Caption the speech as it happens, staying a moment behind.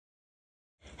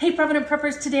Hey, Provident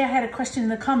Preppers, today I had a question in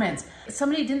the comments.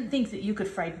 Somebody didn't think that you could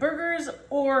fry burgers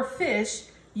or fish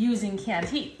using canned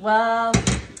heat. Well,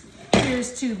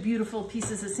 here's two beautiful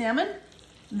pieces of salmon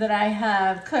that I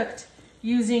have cooked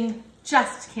using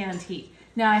just canned heat.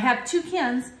 Now I have two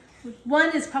cans.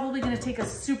 One is probably gonna take a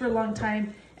super long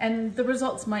time and the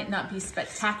results might not be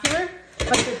spectacular,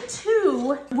 but the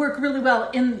two work really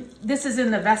well. This is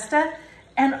in the VESTA.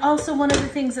 And also one of the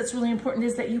things that's really important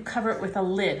is that you cover it with a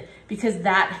lid because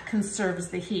that conserves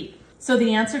the heat. So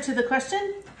the answer to the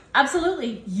question,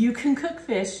 absolutely, you can cook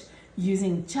fish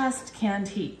using just canned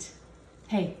heat.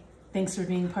 Hey, thanks for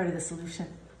being part of the solution.